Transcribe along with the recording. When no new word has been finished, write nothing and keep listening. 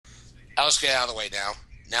Let's get out of the way now.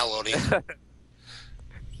 Now loading. Is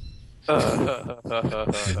that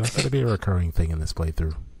going to be a recurring thing in this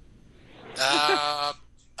playthrough? A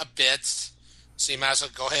bit. So you might as well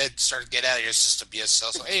go ahead and start to get out of your system,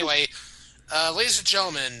 BSL. So anyway, ladies and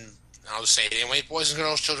gentlemen, I'll just say it anyway, boys and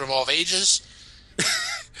girls, children of all ages,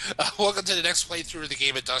 welcome to the next playthrough of the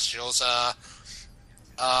game Industrials. I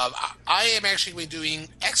am actually going to be doing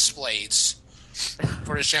X-Blades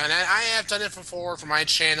for this channel. And I have done it before for my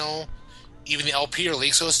channel, even the LP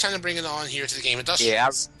League, so it's time to bring it on here to the game Yeah,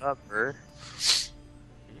 Industrials. I remember.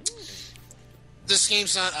 This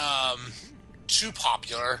game's not too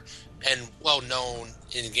popular and well known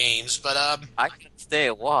in games, but I can say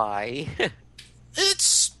why.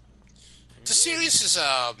 it's the series is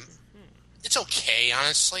it's okay,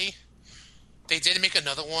 honestly. They did make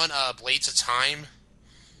another one, Blades of Time.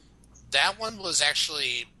 That one was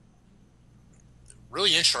actually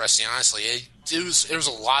really interesting, honestly. There was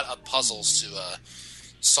a lot of puzzles to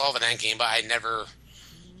solve in that game, but I never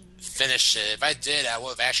finished it. If I did, I would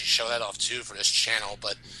have actually showed that off too for this channel,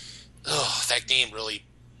 but that game really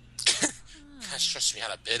kind of stressed me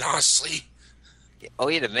out a bit, honestly. Oh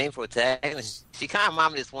yeah, the main protagonist. She kind of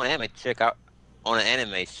reminded me of this one anime chick out on an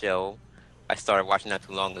anime show. I started watching not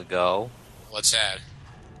too long ago. What's that?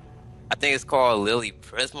 I think it's called Lily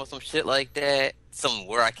Prism or some shit like that. Some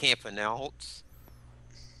word I can't pronounce.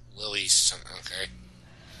 Lily's okay.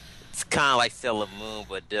 It's kind of like Sailor Moon,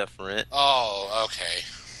 but different. Oh, okay.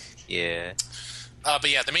 Yeah. But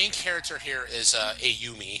yeah, the main character here is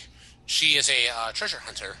Ayumi. She is a treasure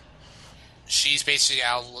hunter. She's basically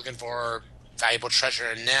out looking for valuable treasure,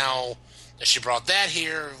 and now that she brought that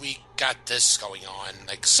here, we got this going on.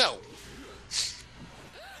 Like so.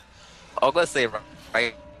 I'm gonna say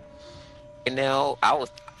right now, I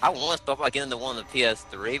want to start by getting the one on the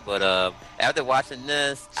PS3, but after watching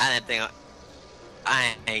this, I didn't think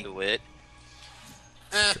I ain't do it.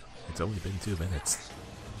 Eh, It's only been 2 minutes.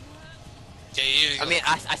 yeah, I mean,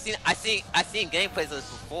 I seen gameplays of this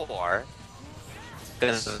before.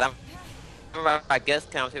 Because I remember I guess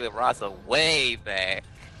commented with Rasa way back.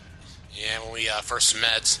 yeah, when we first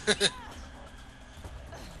met.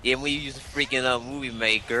 Yeah, when you use a freaking movie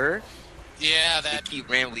maker, Yeah, they that keep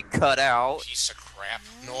randomly cut out. piece of crap.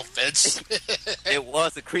 No offense. It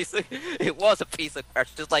was a piece of, it was a piece of crap,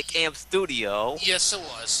 just like Amp Studio. Yes, it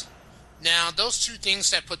was. Now, those two things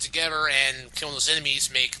that put together and killing those enemies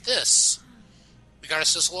make this. We got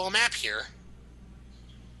us this little map here.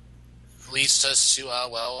 Leads us to,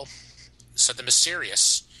 well, something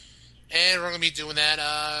mysterious. And we're going to be doing that,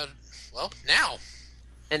 well, now.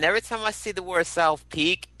 And every time I see the word South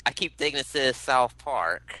Peak, I keep thinking it says South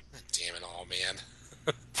Park. Damn it all, man.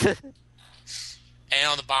 And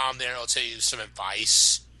on the bottom there, it'll tell you some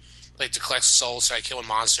advice. Like to collect souls by killing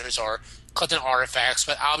monsters or collecting artifacts,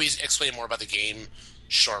 but I'll be explaining more about the game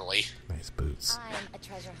shortly. Nice boots. I'm a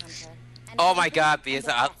treasure hunter. Oh my god, because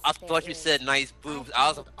I thought you said nice boobs. I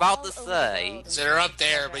was about to say. So they're up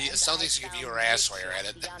there, but it sounds like you can view her ass while you're at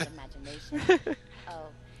it. Oh,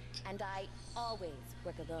 and I always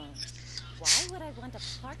work alone. Why would I want a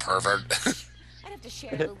partner? Pervert. I'd have to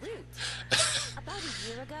share the loot. About a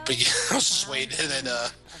year ago, But yeah, I was just waiting, and then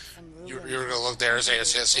you were going to look there and say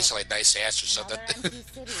something like nice ass or something.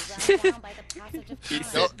 He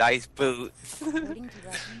said nice boots. And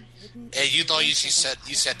you thought you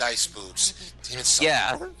said nice boobs. Damn it, son.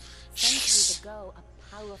 Yeah. Jeez. But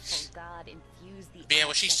yeah,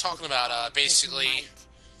 what she's talking about, basically,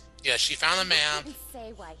 yeah, she found a map,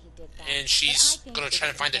 and she's going to try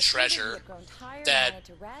to find a treasure that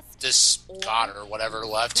this god or whatever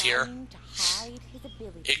left here.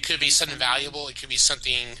 It could be something valuable, it could be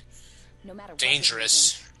something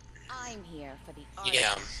dangerous. I'm here for the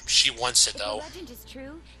Yeah, she wants it though. If the legend is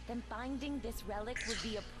true, then finding this relic would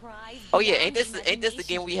be a prize. Oh yeah, ain't beyond this the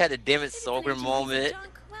game we had a David Sober imagination. moment?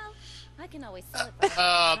 Well, I can always sell it for a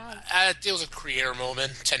price. It was a creator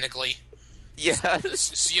moment, technically. Yeah.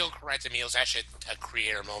 Seal corrected me, it was actually a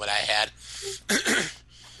creator moment I had.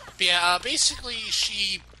 But yeah, basically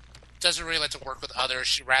she doesn't really like to work with others,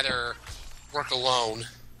 she'd rather work alone.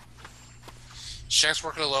 She likes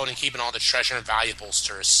working alone and keeping all the treasure and valuables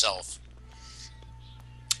to herself.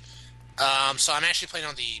 So I'm actually playing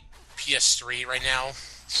on the PS3 right now.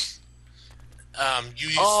 You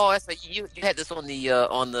use... Oh, that's like you had this on the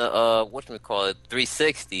whatchamacallit,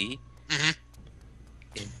 360. Mm-hmm.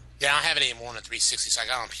 Yeah, I don't have it anymore on the 360, so I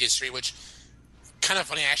got it on PS3, which kind of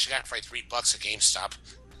funny. I actually got it for like $3 at GameStop.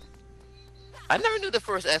 I never knew the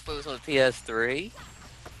first Xbox was on the PS3.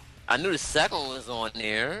 I knew the second one was on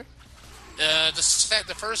there.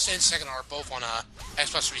 The first and second are both on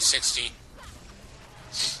Xbox 360.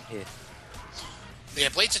 Yeah. Yeah,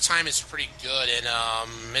 Blades of Time is pretty good, and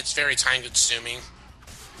it's very time consuming.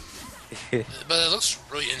 But it looks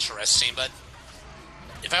really interesting. But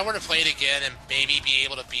if I were to play it again and maybe be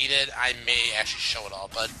able to beat it, I may actually show it all.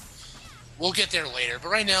 But we'll get there later. But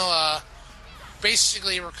right now,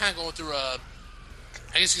 basically, we're kind of going through I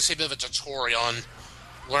guess you could say a bit of a tutorial on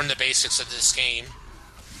learn the basics of this game.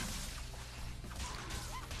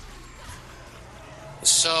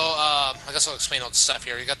 So, I guess I'll explain all the stuff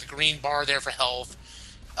here. You got the green bar there for health.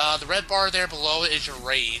 The red bar there below is your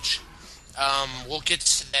rage. We'll get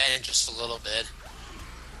to that in just a little bit.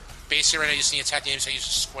 Basically, right now you just need to attack the enemies. I use a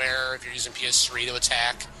square if you're using PS3 to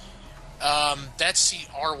attack. That's the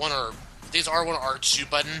R1 or there's R1 or R2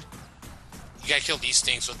 button. You gotta kill these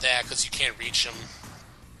things with that because you can't reach them.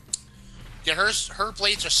 Yeah, her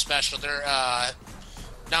blades are special. They're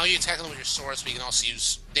now you attack them with your swords, but you can also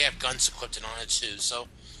use. They have guns equipped on it too, so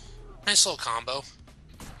nice little combo.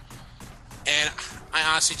 And I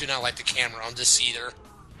honestly do not like the camera on this either.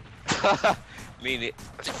 Me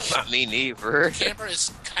neither. The camera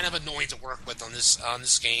is kind of annoying to work with on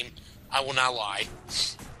this game. I will not lie.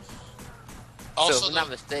 Also, so if I'm not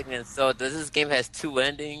mistaken, so does this game has 2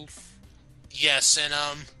 endings? Yes, and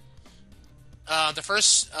the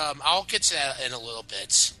first I'll get to that in a little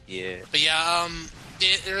bit. Yeah. But yeah,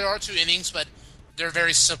 there are 2 endings, but they're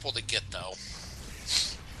very simple to get though.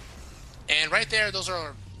 And right there, those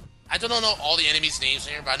are. I don't know all the enemies' names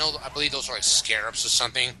here, but I believe those are like scarabs or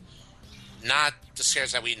something. Not the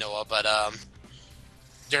scarabs that we know of, but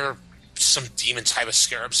they're some demon type of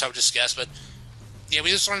scarabs, I would just guess. But yeah, we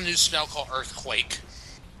just learned a new spell called Earthquake.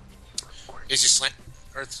 Is you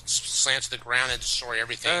Earth slam to the ground and destroy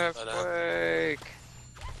everything. Earthquake.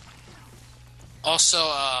 But,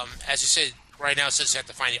 also, as you said, right now it says you have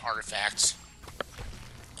to find the artifacts.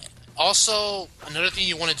 Also, another thing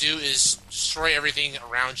you want to do is destroy everything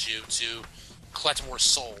around you to collect more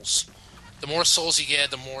souls. The more souls you get,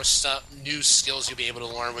 the more new skills you'll be able to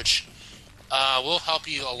learn, which will help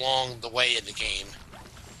you along the way in the game.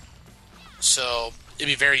 So, it'd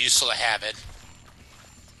be very useful to have it.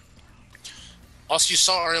 Also, you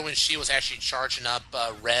saw earlier when she was actually charging up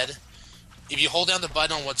red. If you hold down the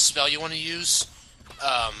button on what spell you want to use,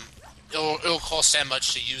 it'll cost that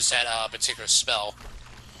much to use that particular spell.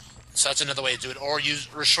 So that's another way to do it. Or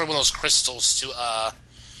destroy one of those crystals to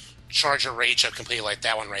charge your rage up completely, like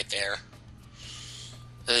that one right there.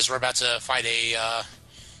 As we're about to fight a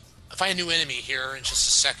new enemy here in just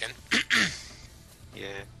a second.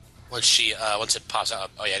 Yeah. Once it pops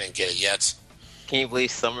out. Oh yeah, I didn't get it yet. Can you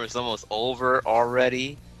believe summer's almost over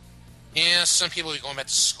already? Yeah, some people are going back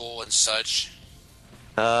to school and such.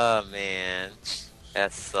 Oh man,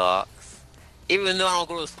 that sucks. Even though I don't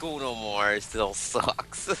go to school no more, it still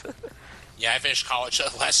sucks. Yeah, I finished college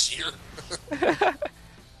last year.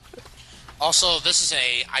 Also, this is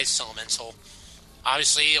a ice elemental.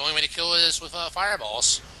 Obviously, the only way to kill it is with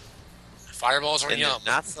fireballs. Fireballs are yum.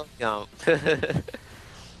 Not so yum.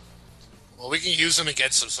 Well, we can use them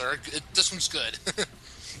against them, sir. This one's good.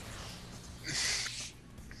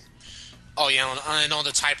 Oh yeah, and on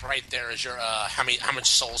the type right there is your how much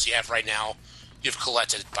souls you have right now. You've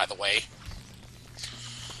collected, by the way.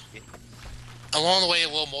 Along the way, it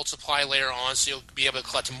will multiply later on, so you'll be able to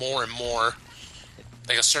collect more and more.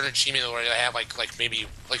 Like a certain achievement where you have like maybe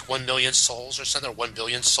 1 million souls or something, or 1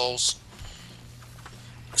 billion souls.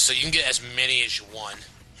 So you can get as many as you want.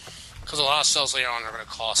 Because a lot of cells later on are going to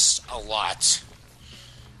cost a lot.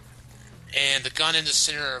 And the gun in the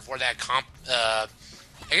center of where that I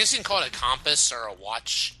guess you can call it a compass or a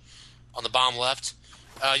watch on the bottom left.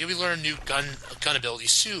 You'll be learning new gun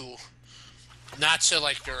abilities too. Not till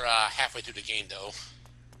like you're halfway through the game though.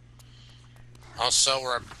 Also,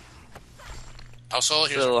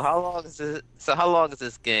 here's So how long is this? So how long is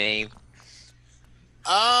this game?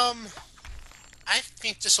 I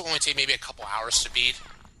think this will only take maybe a couple hours to beat.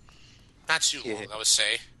 Not too long, I would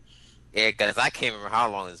say. Yeah, because I can't remember how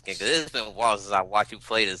long this game. Because it's been a while since I watched you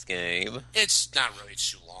play this game. It's not really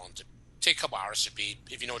too long to take a couple hours to beat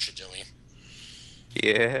if you know what you're doing.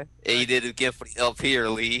 Yeah, and you did it again for the LP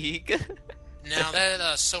League. Now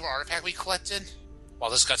that silver artifact we collected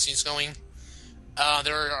while this cutscene's going,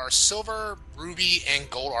 there are silver, ruby, and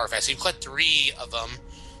gold artifacts. You collect 3 of them.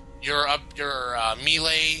 Your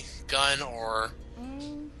melee gun or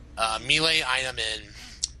melee item and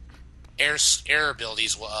air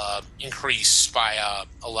abilities will increase by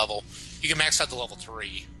a level. You can max out to level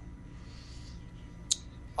 3.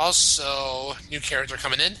 Also, new character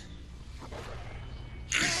coming in.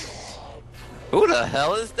 Who the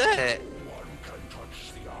hell is that?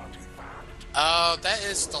 That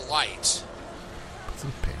is the light. Put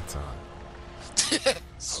some pants on.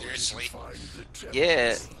 Seriously.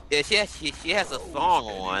 Yeah, yeah. She has a song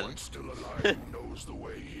on.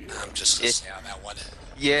 I'm just gonna say on that one.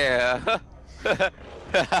 Yeah.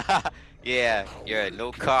 Yeah, yeah,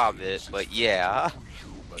 no comment, but yeah.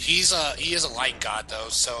 He is a light god though,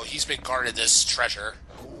 so he's been guarded this treasure,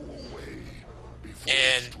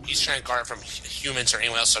 and he's trying to guard it from humans or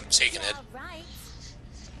anyone else from taking it. All right.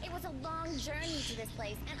 It was a long journey to this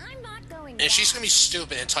place, and I'm not going And she's back. gonna be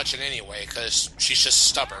stupid and touch it anyway, because she's just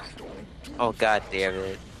stubborn. Oh god damn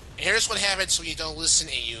it. And here's what happens when you don't listen,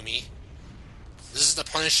 Ayumi. This is the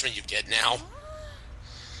punishment you get now.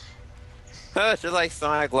 Just like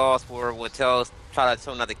Sonic Lost World would try to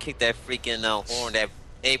tell him not to kick that freaking horn that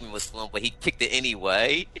Ayumi was blowing, but he kicked it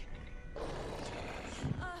anyway.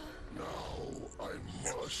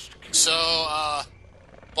 So,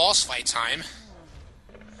 boss fight time.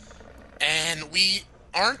 And we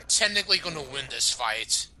aren't technically going to win this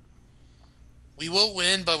fight. We will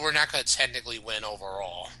win, but we're not going to technically win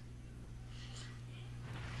overall.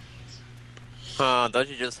 Don't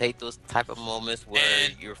you just hate those type of moments where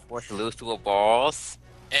And- you're forced to lose to a boss?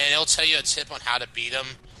 And it'll tell you a tip on how to beat him.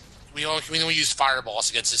 We only use fireballs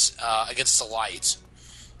against the light.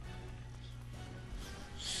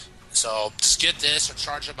 So just get this or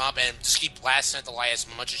charge him up and just keep blasting at the light as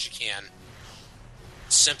much as you can.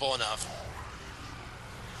 Simple enough.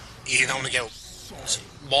 You don't want to get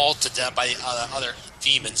mauled to death by other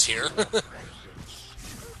demons here. Like I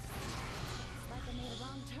made a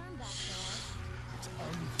wrong turn back there.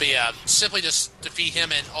 But yeah, simply just defeat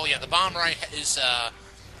him, and oh yeah, the bomb right is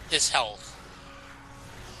his health.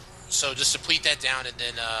 So just deplete that down, and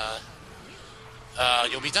then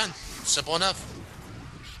you'll be done. Simple enough.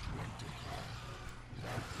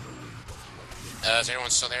 Is everyone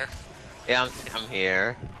still there? Yeah, I'm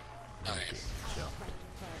here. Okay.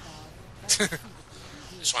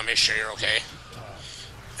 Just want to make sure you're okay.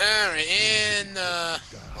 Alright, and well,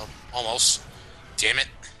 almost. Damn it.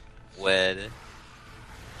 Wed.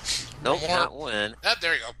 Nope, More. not win. Oh,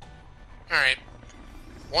 there you go. Alright.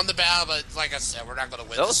 Won the battle, but like I said, we're not going to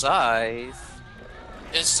win Those this. eyes.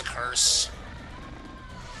 It's the curse.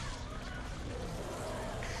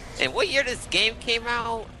 And what year this game came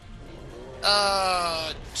out?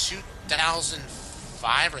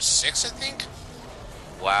 2005 or 6, I think?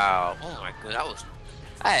 Wow. Oh my god,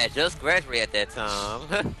 I had just graduated at that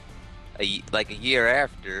time. Like a year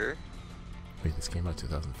after. Wait, this came out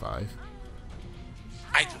 2005?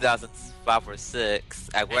 2005 or 6.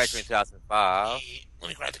 I graduated in 2005. Let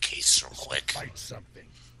me grab the case real quick. I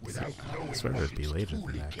swear it'd be later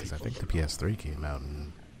than that, because I think the PS3 came out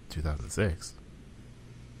in 2006.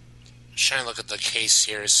 Just trying to look at the case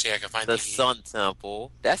here to see if I can find The Sun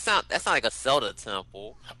Temple. That's not like a Zelda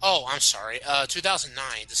temple. Oh, I'm sorry.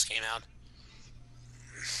 2009 this came out.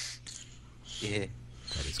 Yeah.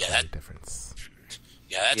 That is Yeah, quite that- a difference.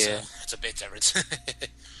 Yeah, Yeah. that's a big difference.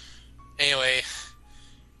 Anyway,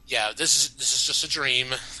 yeah, this is just a dream.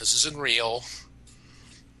 This isn't real.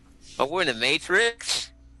 Oh, we're in the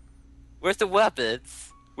Matrix? Where's the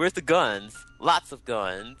weapons? Where's the guns? Lots of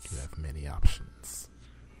guns. You have many options.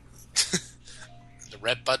 The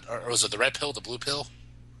red button, or was it the red pill, the blue pill?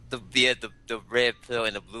 The red pill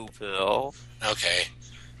and the blue pill. Okay.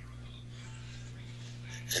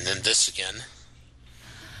 And then this again.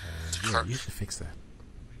 Yeah, you should fix that.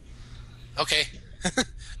 Okay.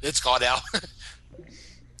 It's gone out.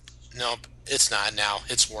 Nope, it's not now.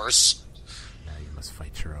 It's worse. Now you must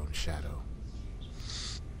fight your own shadow.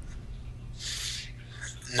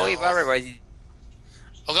 No. Oh, you're right.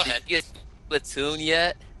 Oh, go Did ahead. you get Splatoon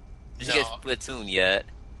yet? Did you get No. Splatoon yet?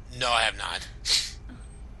 No, I have not.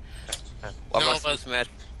 What No, about but- Super Smash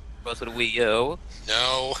Bros. For the Wii U?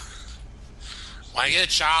 No. When I get a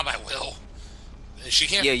job, I will. She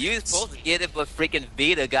can't. Yeah, you were supposed to get it, but freaking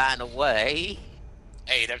Vita got in the way.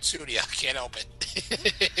 Hey, Neptunia, I can't help it.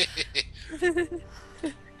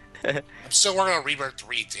 I'm still working on Rebirth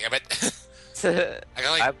 3, damn it. I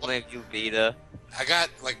got I like blame you, Vita. I got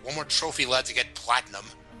like one more trophy left to get platinum.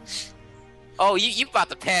 Oh, you about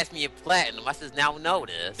to pass me a platinum. I just now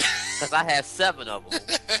noticed. Because I have 7 of them.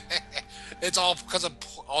 It's all because of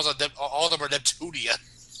all of them are Neptunia.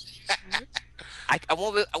 I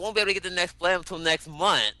won't be able to get the next platinum until next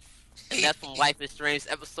month. And that's from Life is Strange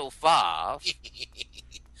episode 5.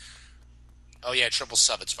 Oh yeah, triple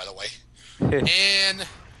summons, by the way. And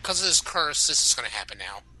because of this curse, this is going to happen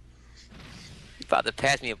now. You about to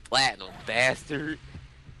pass me a platinum, bastard.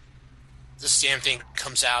 This damn thing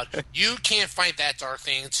comes out. You can't fight that dark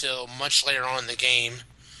thing until much later on in the game.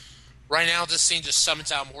 Right now, this thing just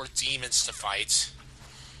summons out more demons to fight.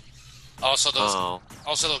 Also,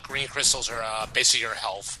 those green crystals are basically your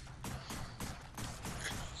health.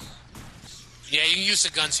 Yeah, you can use the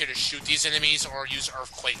guns here to shoot these enemies, or use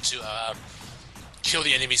Earthquake to kill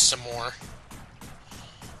the enemies some more.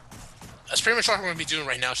 That's pretty much what we're going to be doing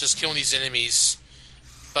right now, is just killing these enemies.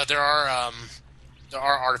 But there are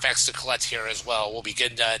artifacts to collect here as well. We'll be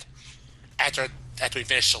getting that after we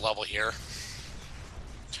finish the level here.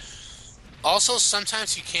 Also,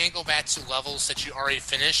 sometimes you can go back to levels that you already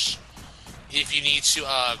finished if you need to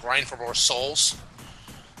grind for more souls.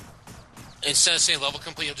 Instead of saying level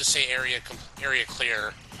complete, you'll just say area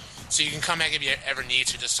clear. So you can come back if you ever need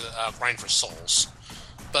to just grind for souls.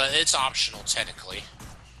 But it's optional, technically.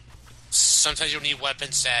 Sometimes you'll need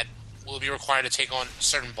weapons that will be required to take on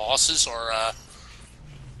certain bosses, or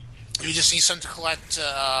you just need something to collect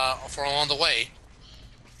for along the way.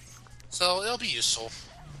 So it'll be useful.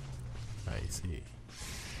 I see.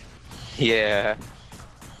 Yeah.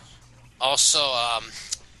 Also,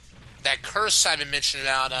 that curse I've been mentioning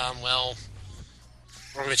about, well,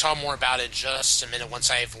 we're going to talk more about it in just a minute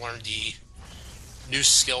once I've learned the new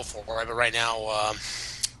skill for it. But right now,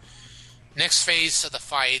 next phase of the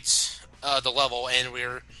fight, the level, and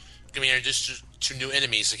we're going to be introduced to new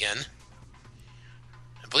enemies again.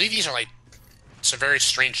 I believe these are like some very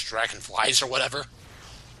strange dragonflies or whatever.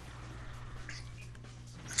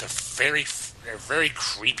 They're very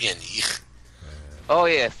creepy and eek. Oh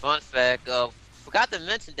yeah, fun fact. Forgot to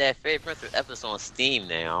mention that Fairy Princess episode on Steam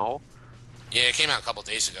now. Yeah, it came out a couple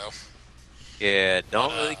days ago. Yeah,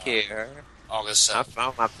 don't really care. August. I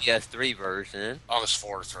found my PS3 version. August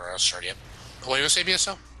 4th, or sorry, yep. What are you gonna say,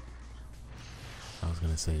 BSO? I was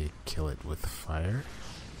gonna say kill it with fire.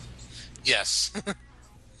 Yes.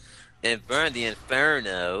 And burn the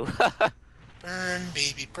inferno. Burn,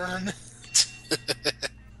 baby, burn.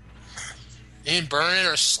 You can burn it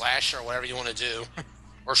or slash it or whatever you want to do.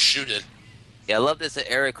 Or shoot it. Yeah, I love this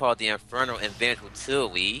area called the Inferno in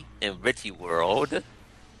Banjo-Tooie in Richie World.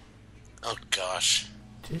 Oh gosh.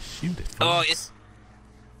 Just shoot it. Oh, folks.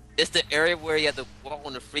 it's the area where you have to walk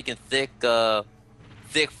on the freaking thick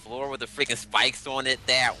floor with the freaking spikes on it.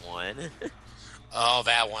 That one. Oh,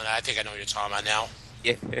 that one. I think I know what you're talking about now.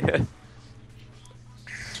 Yeah.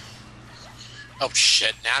 Oh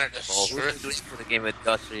shit! Now they're Well, just. we're doing for the game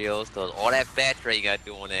Industrials, because all that battery you gotta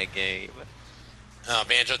do on that game. Oh,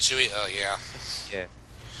 Banjo-Tooie. Oh yeah.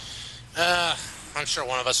 Yeah. I'm sure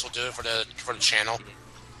one of us will do it for the channel.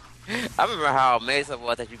 I remember how amazed I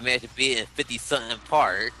was that you managed to beat it in 50-something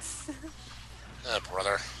parts. Oh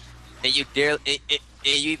brother. And you dare, and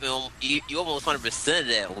you almost 100% it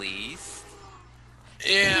at least.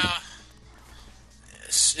 Yeah.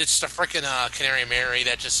 It's the frickin' Canary Mary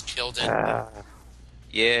that just killed it.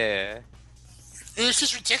 Yeah. It's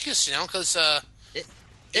just ridiculous, you know, because It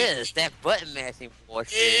is that button mashing if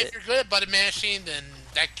bullshit. you're good at button mashing, then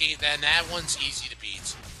that one's easy to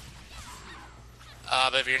beat.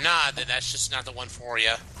 But if you're not, then that's just not the one for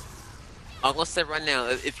you. I'm gonna say right now,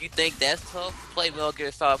 if you think that's tough, play Metal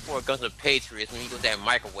Gear Solid 4 Guns of the Patriots when you go to that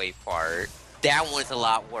microwave part. That one's a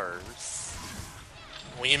lot worse.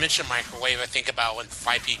 When you mention microwave, I think about when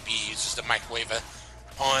 5PB uses the microwave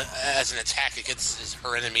on as an attack against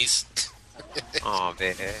her enemies. Oh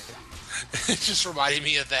man. It just reminded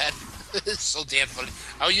me of that. It's so damn funny.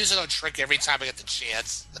 I'll use it on Trick every time I get the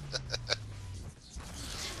chance.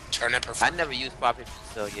 Turn it I never used Poppy,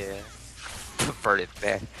 so yeah. Perverted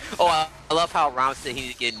back. Oh, I love how Ron said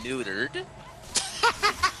he get neutered.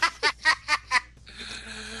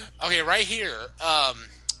 Okay, right here.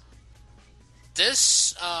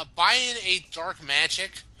 This buying a dark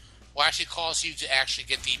magic will actually cause you to actually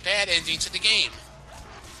get the bad ending to the game.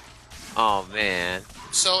 Oh man.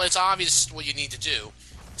 So it's obvious what you need to do.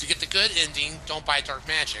 To get the good ending, don't buy dark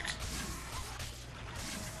magic.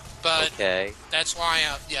 But Okay. that's why,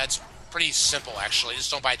 yeah, it's pretty simple actually.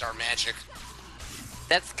 Just don't buy dark magic.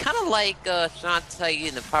 That's kind of like Shantae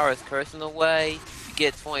in The Power is Curse in a way. You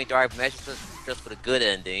get 20 dark magic just for the good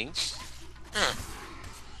ending. Huh.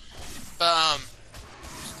 But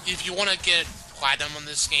if you want to get platinum on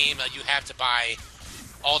this game, you have to buy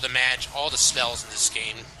all the spells in this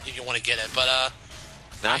game if you want to get it. But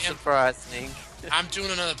Not surprising. I'm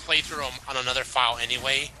doing another playthrough on another file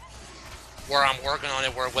anyway, where I'm working on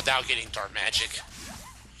it without getting dark magic.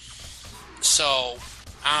 So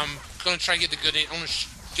I'm gonna try to get the good. I'm gonna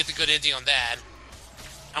get the good ending on that.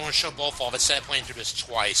 I'm gonna show both of it instead of playing through this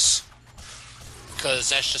twice, because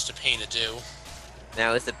that's just a pain to do.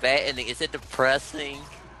 Now, is the bad ending, is it depressing?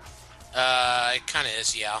 It kind of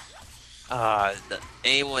is, yeah.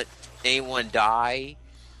 Anyone die?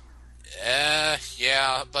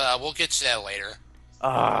 Yeah, but we'll get to that later.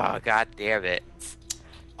 Oh, god damn it.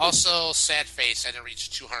 Also, sad face, I didn't reach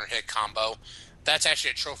a 200 hit combo. That's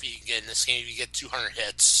actually a trophy you can get in this game if you get 200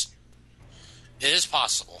 hits. It is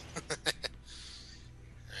possible.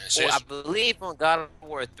 So Well, I believe on God of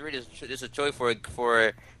War 3, there's a choice for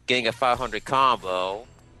getting a 500 combo.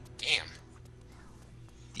 damn.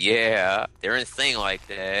 Yeah, they're insane like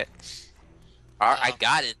that. I Um,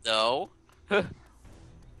 got it though.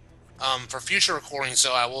 for future recordings,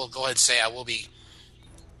 though, I will go ahead and say I will be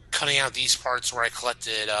cutting out these parts where I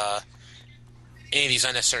collected any of these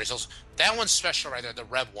unnecessary souls. That one's special right there, the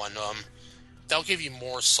red one. They'll give you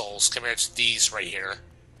more souls compared to these right here.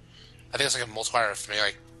 I think it's like a multiplier of maybe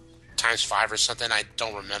like ×5 or something. I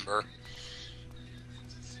don't remember.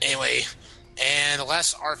 Anyway, and the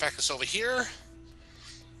last artifact is over here.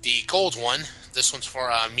 The gold one. This one's for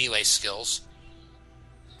melee skills.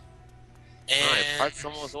 Alright, And part's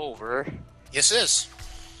almost over. yes, it is.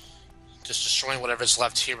 Just destroying whatever's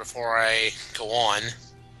left here before I go on.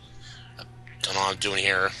 I don't know what I'm doing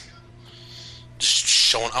here. Just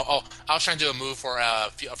showing. Oh, I was trying to do a move for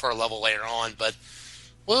a level later on, but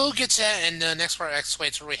we'll get to that in the next part of X-Way.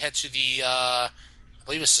 Where we head to the, I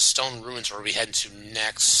believe it's the Stone Ruins where we head to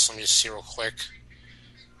next. Let me just see real quick.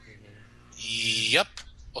 Yep.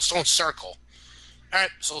 Well, Stone Circle. Alright,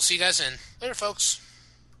 so we'll see you guys in. Later, folks.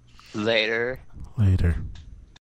 Later. Later.